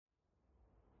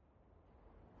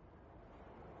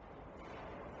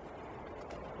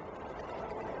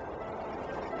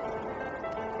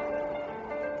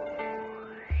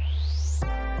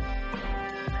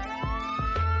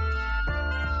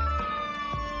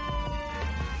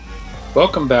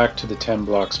Welcome back to the 10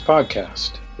 Blocks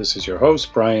podcast. This is your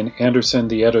host, Brian Anderson,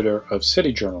 the editor of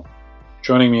City Journal.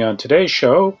 Joining me on today's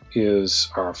show is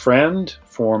our friend,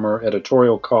 former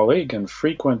editorial colleague, and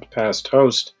frequent past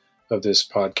host of this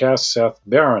podcast, Seth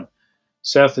Barron.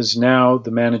 Seth is now the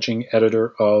managing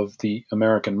editor of The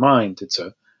American Mind. It's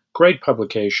a great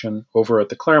publication over at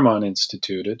the Claremont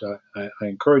Institute. I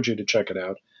encourage you to check it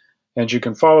out. And you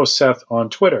can follow Seth on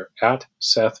Twitter at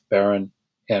Seth Barron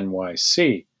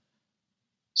NYC.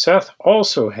 Seth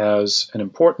also has an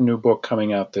important new book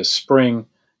coming out this spring.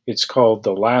 It's called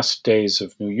The Last Days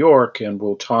of New York, and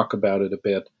we'll talk about it a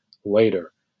bit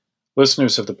later.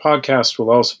 Listeners of the podcast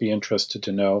will also be interested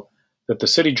to know that the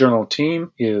City Journal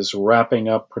team is wrapping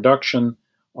up production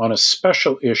on a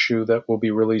special issue that we'll be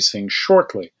releasing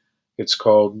shortly. It's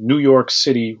called New York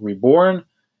City Reborn,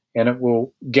 and it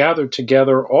will gather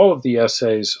together all of the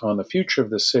essays on the future of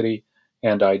the city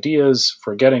and ideas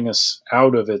for getting us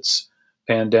out of its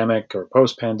pandemic or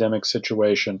post-pandemic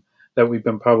situation that we've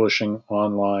been publishing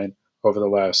online over the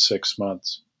last 6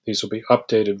 months. These will be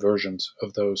updated versions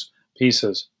of those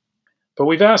pieces. But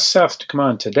we've asked Seth to come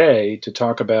on today to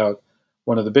talk about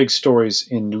one of the big stories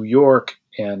in New York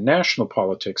and national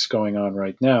politics going on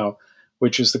right now,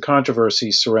 which is the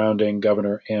controversy surrounding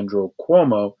Governor Andrew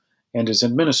Cuomo and his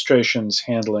administration's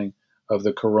handling of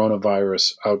the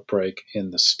coronavirus outbreak in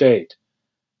the state.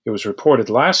 It was reported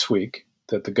last week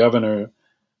that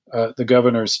the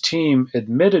governor's team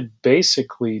admitted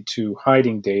basically to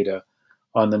hiding data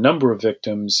on the number of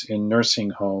victims in nursing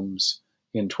homes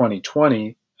in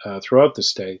 2020 throughout the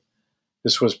state.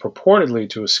 This was purportedly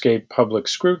to escape public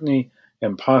scrutiny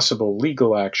and possible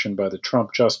legal action by the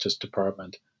Trump Justice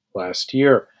Department last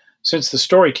year. Since the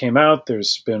story came out,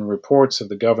 there's been reports of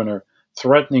the governor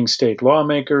threatening state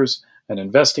lawmakers, an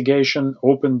investigation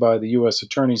opened by the U.S.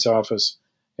 Attorney's Office,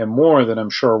 and more that I'm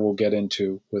sure we'll get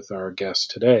into with our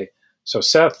guest today. So,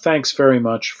 Seth, thanks very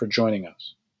much for joining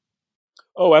us.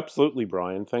 Oh, absolutely,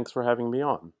 Brian. Thanks for having me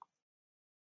on.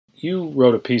 You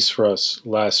wrote a piece for us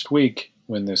last week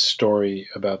when this story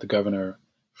about the governor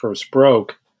first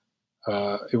broke.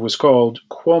 It was called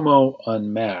Cuomo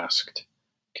Unmasked.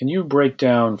 Can you break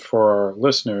down for our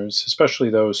listeners,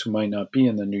 especially those who might not be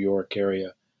in the New York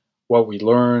area, what we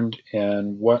learned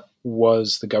and what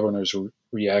was the governor's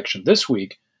reaction this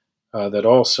week that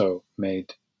also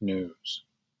made news?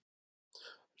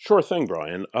 Sure thing,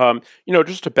 Brian.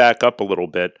 Just to back up a little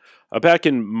bit, back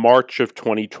in March of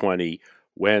 2020,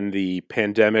 when the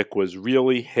pandemic was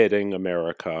really hitting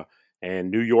America and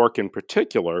New York in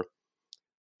particular,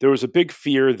 there was a big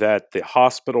fear that the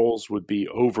hospitals would be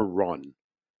overrun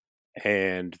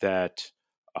and that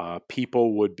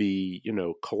people would be,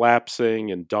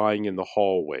 collapsing and dying in the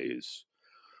hallways.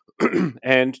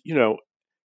 And,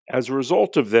 as a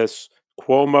result of this,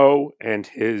 Cuomo and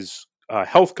his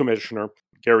health commissioner,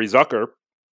 Gary Zucker,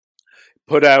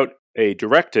 put out a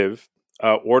directive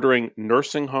ordering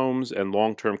nursing homes and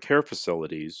long-term care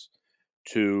facilities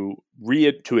to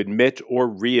admit or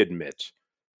readmit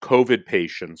COVID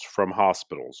patients from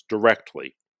hospitals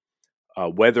directly,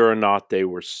 whether or not they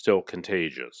were still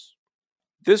contagious.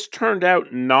 This turned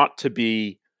out not to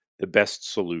be the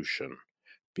best solution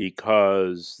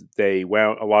because a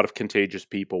lot of contagious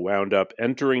people wound up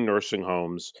entering nursing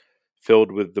homes filled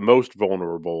with the most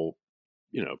vulnerable,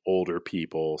 older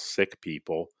people, sick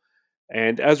people.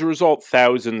 And as a result,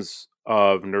 thousands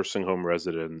of nursing home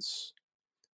residents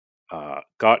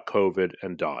got COVID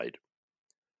and died.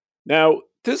 Now,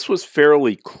 this was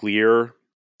fairly clear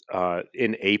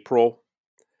in April,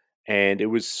 and it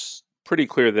was pretty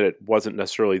clear that it wasn't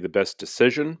necessarily the best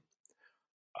decision.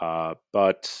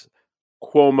 But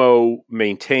Cuomo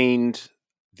maintained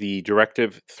the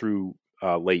directive through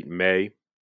late May.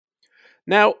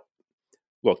 Now,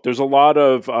 look, there's a lot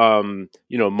of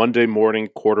Monday morning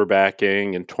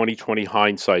quarterbacking and 2020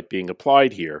 hindsight being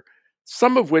applied here,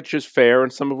 some of which is fair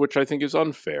and some of which I think is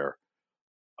unfair.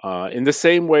 In the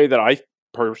same way that I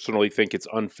personally think it's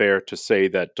unfair to say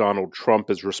that Donald Trump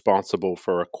is responsible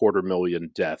for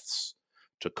 250,000 deaths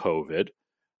to COVID,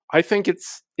 I think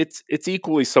it's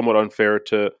equally somewhat unfair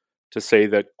to say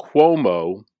that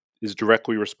Cuomo is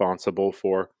directly responsible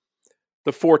for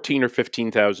the 14 or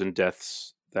 15,000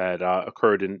 deaths that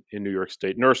occurred in New York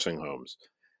State nursing homes.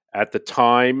 At the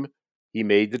time he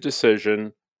made the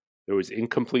decision, there was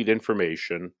incomplete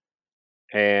information,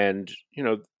 and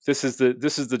this is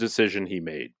the decision he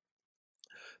made.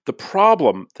 The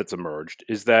problem that's emerged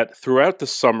is that throughout the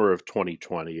summer of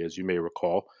 2020, as you may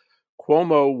recall,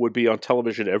 Cuomo would be on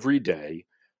television every day,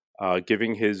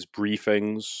 giving his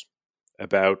briefings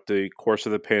about the course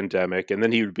of the pandemic, and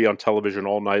then he would be on television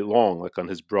all night long, like on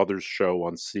his brother's show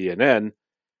on CNN,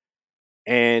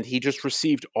 And he just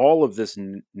received all of this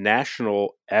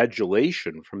national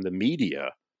adulation from the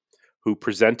media, who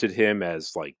presented him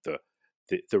as like the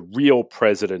real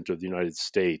president of the United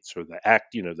States, or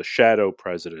the shadow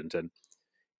president. And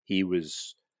he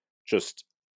was just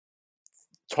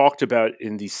talked about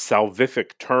in these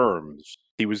salvific terms.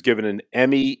 He was given an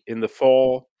Emmy in the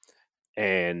fall,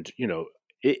 and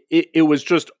it was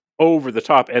just over the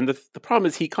top. And the problem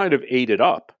is he kind of ate it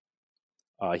up.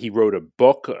 He wrote a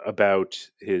book about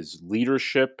his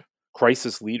leadership,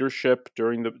 crisis leadership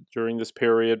during this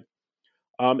period,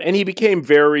 and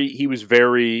he was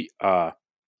very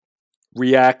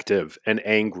reactive and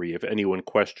angry if anyone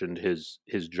questioned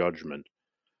his judgment.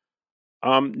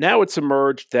 Now it's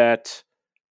emerged that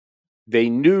they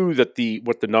knew that the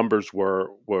numbers were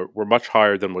much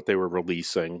higher than what they were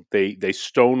releasing. They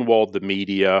stonewalled the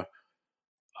media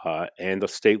and the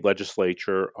state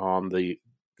legislature on the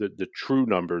true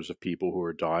numbers of people who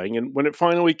were dying. And when it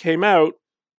finally came out,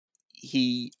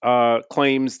 he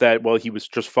claims that, well, he was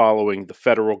just following the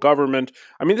federal government.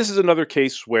 I mean, this is another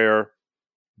case where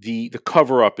the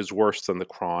cover up is worse than the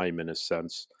crime in a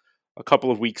sense. A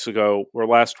couple of weeks ago, or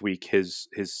last week, his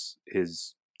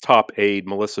top aide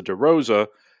Melissa DeRosa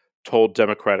told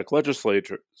Democratic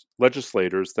legislators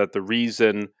that the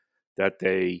reason that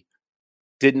they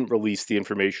didn't release the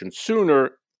information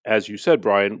sooner, as you said,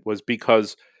 Brian, was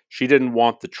because she didn't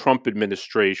want the Trump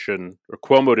administration, or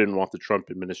Cuomo didn't want the Trump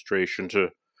administration to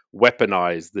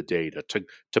weaponize the data,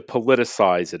 to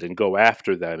politicize it and go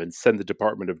after them and send the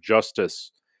Department of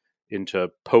Justice into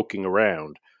poking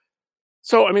around.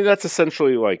 So, I mean, that's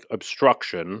essentially like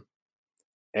obstruction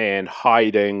and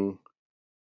hiding,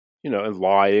 and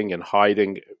lying and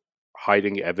hiding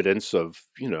evidence of,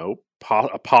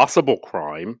 a possible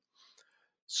crime.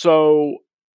 So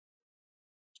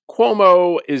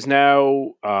Cuomo is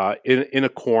now in a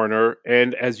corner,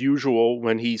 and as usual,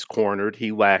 when he's cornered,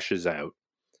 he lashes out.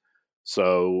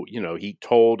 So, he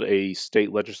told a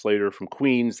state legislator from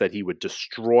Queens that he would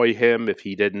destroy him if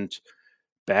he didn't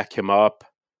back him up.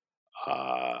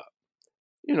 Uh,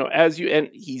 and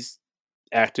he's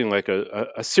acting like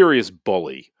a serious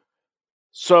bully.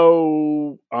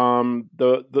 So,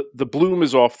 the bloom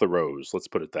is off the rose. Let's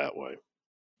put it that way.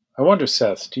 I wonder,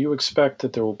 Seth, do you expect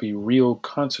that there will be real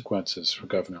consequences for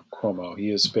Governor Cuomo? He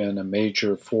has been a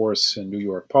major force in New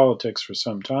York politics for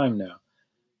some time now.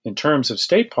 In terms of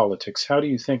state politics, how do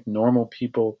you think normal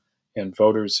people and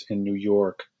voters in New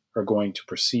York are going to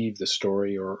perceive the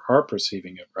story, or are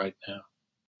perceiving it right now?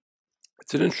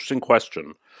 It's an interesting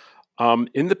question.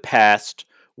 In the past,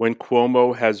 when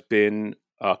Cuomo has been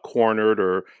cornered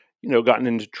or gotten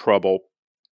into trouble,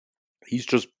 he's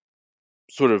just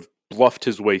sort of bluffed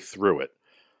his way through it.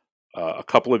 A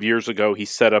couple of years ago, he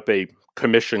set up a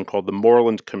commission called the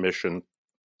Moreland Commission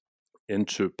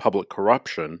into public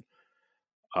corruption,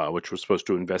 which was supposed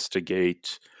to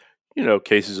investigate,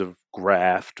 cases of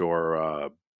graft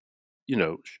or you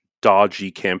know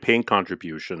dodgy campaign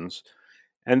contributions.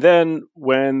 And then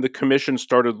when the commission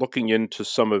started looking into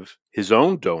some of his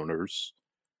own donors,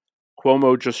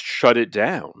 Cuomo just shut it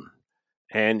down.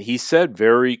 And he said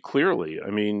very clearly,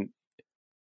 I mean,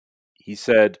 he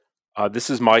said, this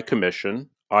is my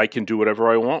commission. I can do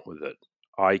whatever I want with it.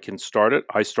 I can start it.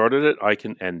 I started it. I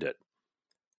can end it.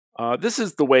 This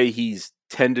is the way he's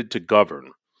tended to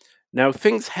govern. Now,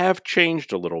 things have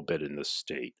changed a little bit in this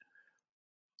state.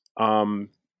 Um,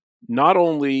 Not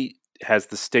only has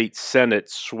the state Senate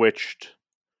switched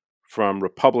from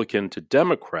Republican to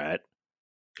Democrat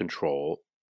control,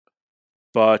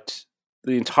 but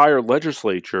the entire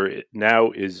legislature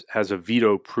now has a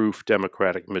veto-proof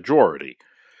Democratic majority.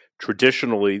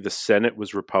 Traditionally, the Senate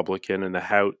was Republican and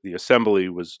the Assembly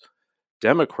was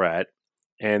Democrat,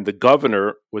 and the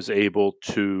governor was able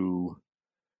to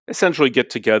essentially get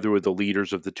together with the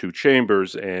leaders of the two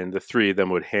chambers, and the three of them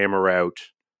would hammer out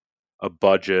a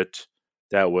budget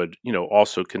that would,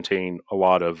 also contain a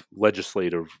lot of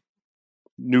legislative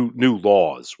new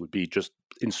laws would be just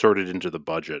inserted into the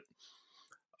budget.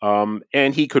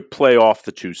 And he could play off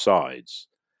the two sides.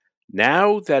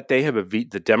 Now that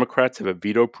the Democrats have a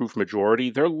veto-proof majority,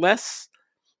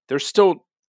 they're still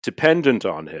dependent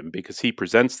on him because he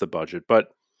presents the budget, but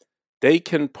they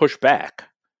can push back.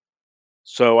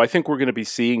 So I think we're going to be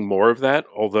seeing more of that,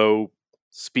 although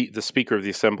the Speaker of the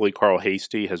Assembly, Carl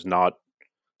Hastie, has not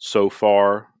so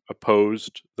far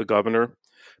opposed the governor.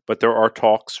 But there are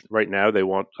talks right now.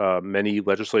 Many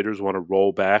legislators want to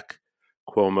roll back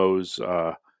Cuomo's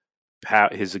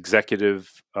his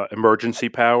executive emergency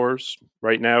powers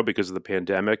right now because of the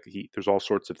pandemic. There's all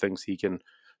sorts of things he can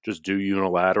just do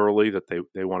unilaterally that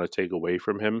they want to take away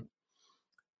from him.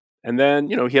 And then,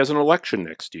 he has an election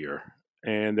next year.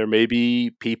 and there may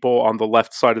be people on the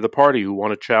left side of the party who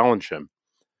want to challenge him.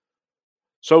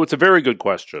 So it's a very good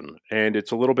question, and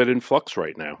it's a little bit in flux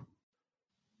right now.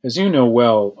 As you know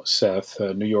well, Seth,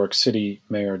 New York City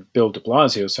Mayor Bill de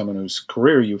Blasio, someone whose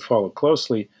career you follow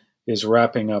closely, is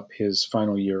wrapping up his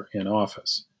final year in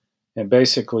office. And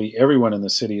basically, everyone in the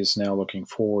city is now looking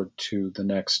forward to the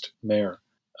next mayor.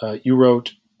 You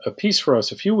wrote a piece for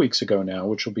us a few weeks ago now,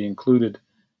 which will be included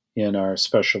in our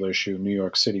special issue, New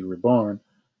York City Reborn,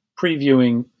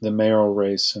 previewing the mayoral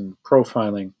race and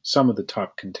profiling some of the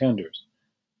top contenders.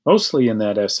 Mostly in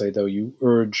that essay, though, you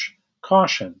urge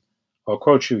caution. I'll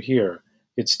quote you here.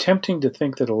 It's tempting to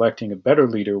think that electing a better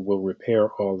leader will repair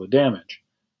all the damage.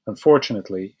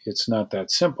 Unfortunately, it's not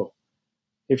that simple.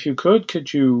 If you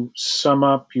could you sum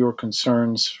up your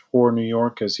concerns for New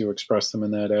York as you express them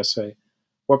in that essay?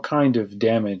 What kind of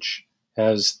damage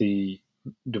has the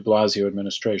de Blasio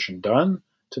administration done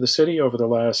to the city over the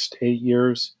last 8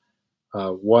 years?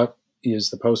 What is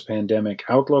the post pandemic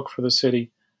outlook for the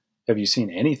city? Have you seen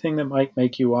anything that might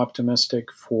make you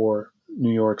optimistic for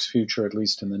New York's future, at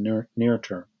least in the near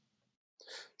term?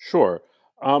 Sure.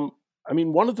 Um, I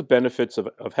mean, one of the benefits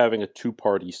of having a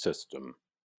two-party system,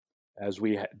 as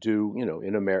we do,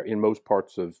 in most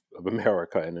parts of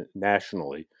America and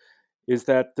nationally, is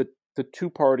that the two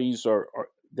parties are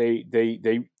they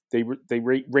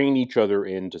rein each other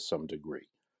in to some degree.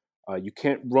 You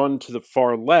can't run to the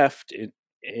far left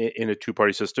in a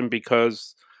two-party system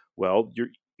because, well,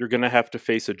 you're going to have to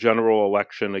face a general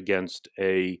election against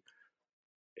a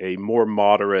more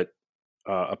moderate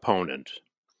opponent,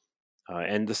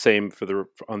 and the same for the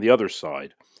on the other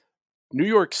side. New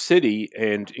York City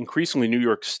and increasingly New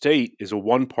York State is a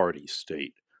one-party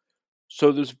state,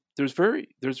 so there's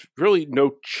really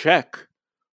no check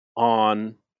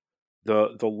on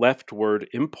the leftward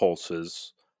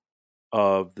impulses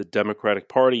of the Democratic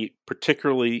Party,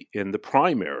 particularly in the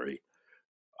primary.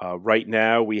 Right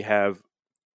now, we have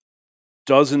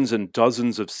dozens and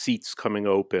dozens of seats coming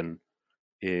open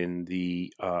in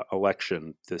the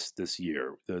election this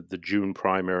year, the June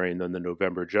primary and then the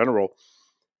November general,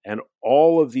 and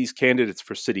all of these candidates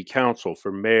for city council,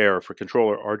 for mayor, for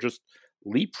controller are just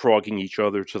leapfrogging each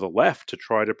other to the left to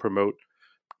try to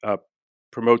uh,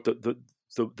 promote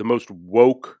the most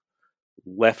woke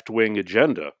left wing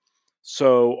agenda.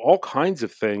 So all kinds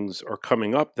of things are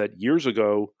coming up that years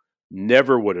ago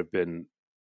never would have been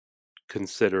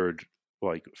considered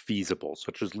like feasible,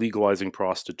 such as legalizing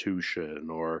prostitution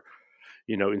or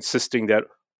insisting that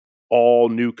all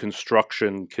new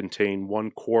construction contain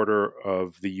 1/4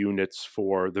 of the units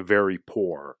for the very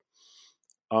poor.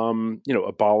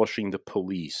 Abolishing the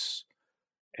police.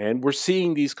 And we're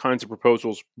seeing these kinds of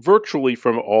proposals virtually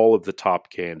from all of the top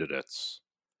candidates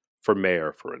for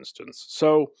mayor, for instance.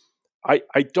 So I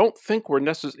don't think we're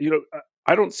necessarily,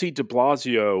 I don't see de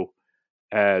Blasio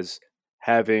as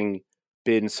having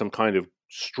been some kind of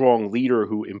strong leader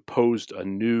who imposed a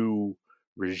new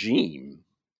regime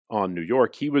on New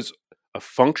York. He was a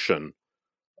function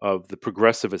of the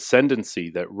progressive ascendancy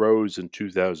that rose in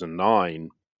 2009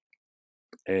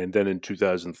 and then in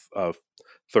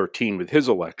 2013 with his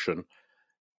election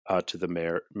to the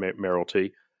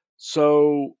mayoralty.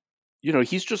 So,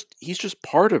 he's just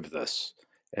part of this.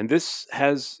 And this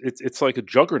has it's like a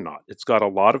juggernaut. It's got a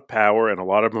lot of power and a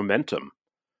lot of momentum.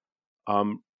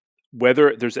 Um,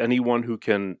 Whether there's anyone who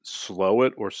can slow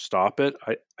it or stop it,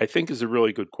 I think is a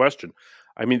really good question.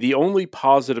 I mean, the only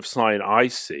positive sign I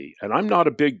see, and I'm not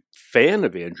a big fan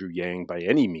of Andrew Yang by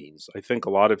any means. I think a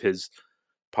lot of his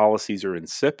policies are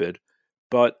insipid,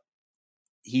 but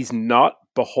he's not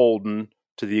beholden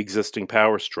to the existing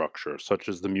power structure, such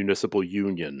as the municipal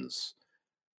unions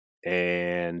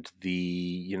and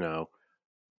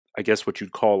I guess what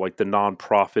you'd call like the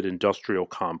nonprofit industrial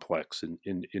complex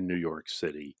in New York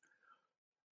City.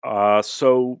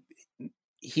 So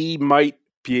he might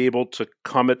be able to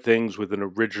come at things with an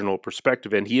original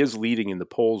perspective, and he is leading in the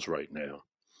polls right now.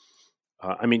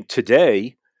 I mean,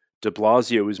 today, de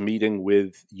Blasio is meeting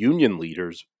with union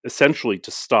leaders essentially to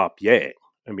stop Yang.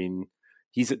 I mean,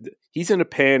 he's he's in a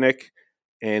panic,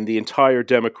 and the entire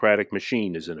Democratic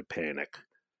machine is in a panic,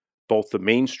 both the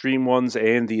mainstream ones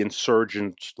and the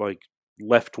insurgent, like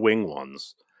left wing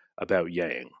ones, about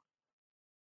Yang.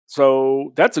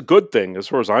 So that's a good thing as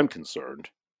far as I'm concerned.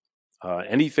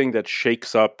 Anything that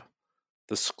shakes up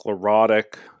the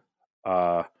sclerotic,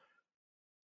 uh,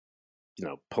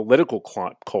 political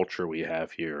culture we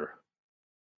have here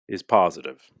is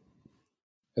positive.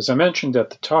 As I mentioned at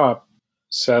the top,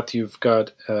 Seth, you've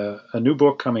got a new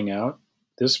book coming out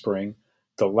this spring,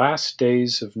 The Last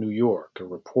Days of New York, a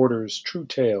reporter's true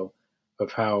tale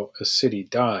of how a city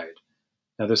died.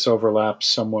 Now, this overlaps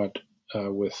somewhat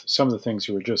with some of the things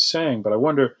you were just saying, but I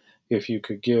wonder if you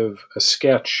could give a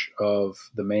sketch of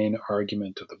the main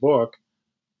argument of the book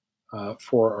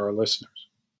for our listeners.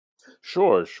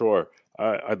 Sure.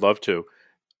 I'd love to.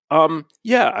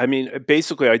 Yeah, I mean,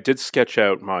 basically, I did sketch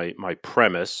out my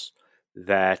premise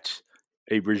that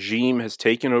a regime has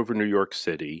taken over New York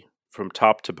City from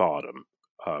top to bottom,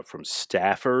 from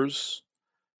staffers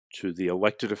to the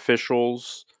elected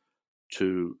officials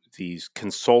to these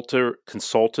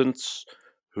consultants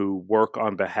who work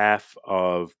on behalf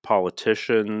of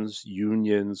politicians,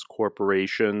 unions,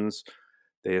 corporations.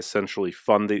 They essentially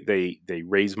fund they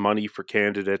raise money for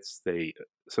candidates. They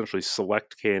essentially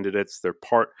select candidates.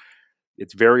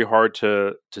 It's very hard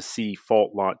to see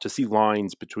to see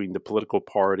lines between the political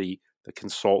party, the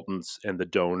consultants, and the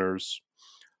donors.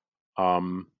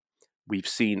 Um, we've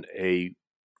seen a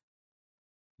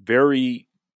very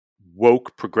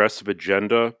woke progressive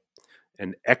agenda,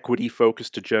 an equity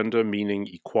focused agenda, meaning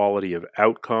equality of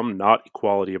outcome, not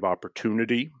equality of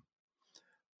opportunity.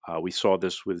 We saw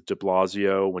this with de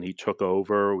Blasio when he took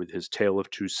over with his Tale of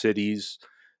Two Cities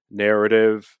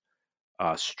narrative,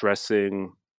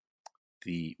 stressing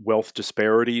the wealth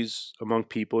disparities among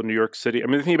people in New York City. I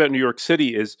mean, the thing about New York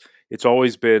City is it's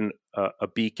always been a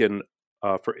beacon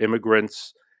for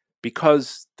immigrants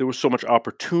because there was so much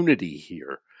opportunity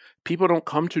here. People don't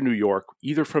come to New York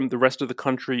either from the rest of the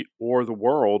country or the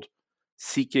world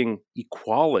seeking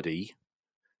equality.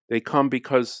 They come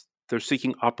because they're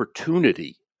seeking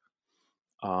opportunity,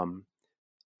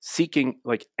 seeking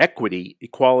like equity,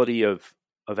 equality of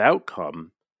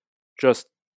outcome just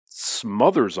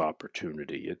smothers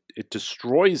opportunity. It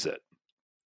destroys it.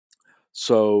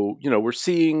 So, we're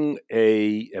seeing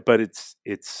but it's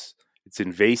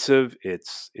invasive.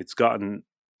 It's gotten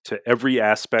to every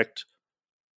aspect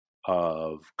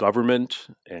of government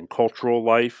and cultural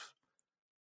life.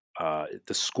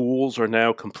 The schools are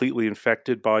now completely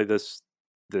infected by this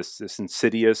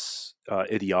insidious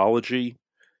ideology,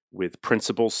 with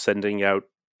principals sending out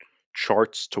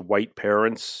charts to white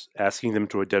parents asking them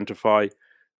to identify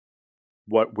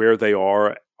where they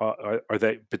are. Are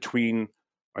they between?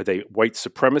 Are they white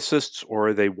supremacists or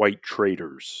are they white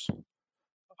traitors?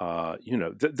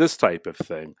 This type of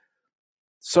thing.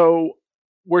 So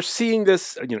we're seeing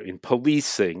this, in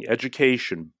policing,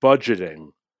 education,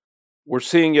 budgeting. We're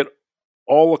seeing it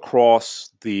all across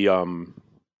the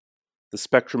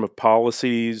spectrum of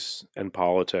policies and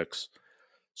politics.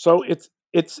 So it's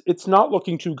not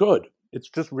looking too good. It's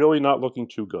just really not looking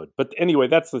too good. But anyway,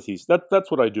 that's the thesis.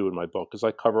 That's what I do in my book, is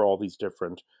I cover all these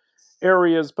different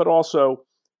areas, but also,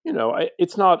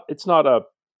 it's not a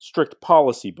strict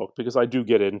policy book, because I do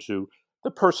get into the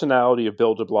personality of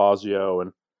Bill de Blasio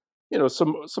and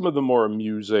some of the more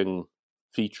amusing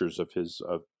features of his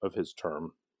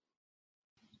term.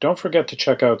 Don't forget to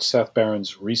check out Seth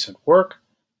Barron's recent work.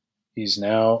 He's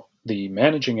now the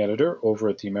managing editor over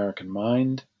at the American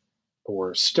Mind, but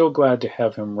we're still glad to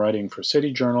have him writing for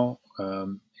City Journal,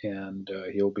 and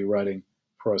he'll be writing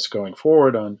for us going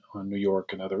forward on New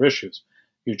York and other issues.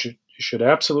 You should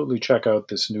absolutely check out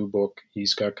this new book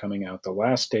he's got coming out, The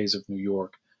Last Days of New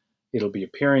York. It'll be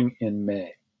appearing in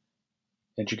May.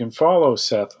 And you can follow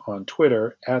Seth on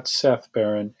Twitter at Seth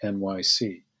Barron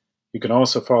NYC. You can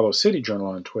also follow City Journal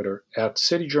on Twitter at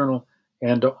City Journal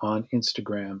and on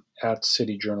Instagram at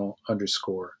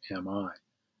cityjournal_MI.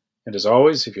 And as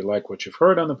always, if you like what you've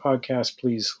heard on the podcast,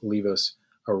 please leave us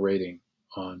a rating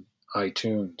on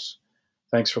iTunes.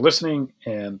 Thanks for listening,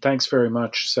 and thanks very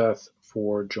much, Seth,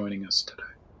 for joining us today.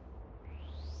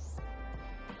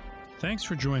 Thanks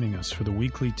for joining us for the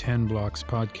weekly 10 Blocks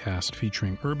podcast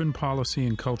featuring urban policy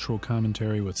and cultural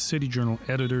commentary with City Journal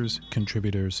editors,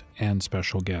 contributors, and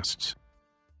special guests.